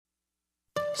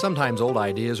Sometimes old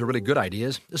ideas are really good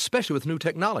ideas, especially with new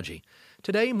technology.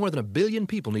 Today, more than 1 billion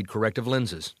people need corrective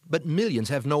lenses, but millions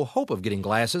have no hope of getting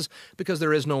glasses because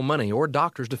there is no money or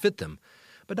doctors to fit them.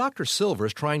 But Dr. Silver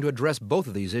is trying to address both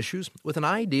of these issues with an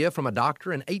idea from a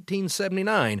doctor in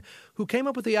 1879 who came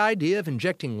up with the idea of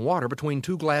injecting water between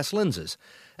two glass lenses.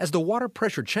 As the water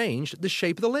pressure changed, the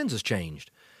shape of the lenses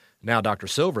changed. Now Dr.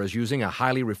 Silver is using a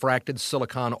highly refracted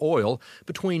silicone oil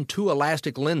between two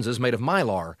elastic lenses made of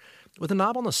mylar. With a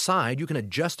knob on the side, you can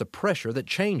adjust the pressure that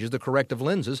changes the corrective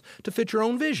lenses to fit your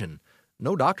own vision.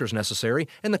 No doctor's necessary,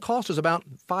 and the cost is about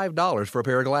 $5 for a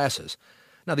pair of glasses.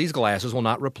 Now, these glasses will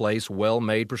not replace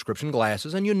well-made prescription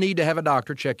glasses, and you need to have a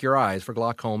doctor check your eyes for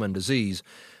glaucoma and disease.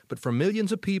 But for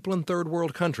millions of people in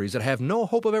third-world countries that have no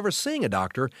hope of ever seeing a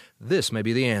doctor, this may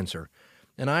be the answer.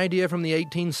 An idea from the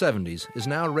 1870s is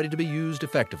now ready to be used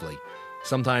effectively.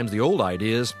 Sometimes the old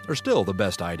ideas are still the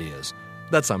best ideas.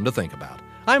 That's something to think about.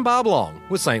 I'm Bob Long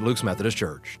with St. Luke's Methodist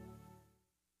Church.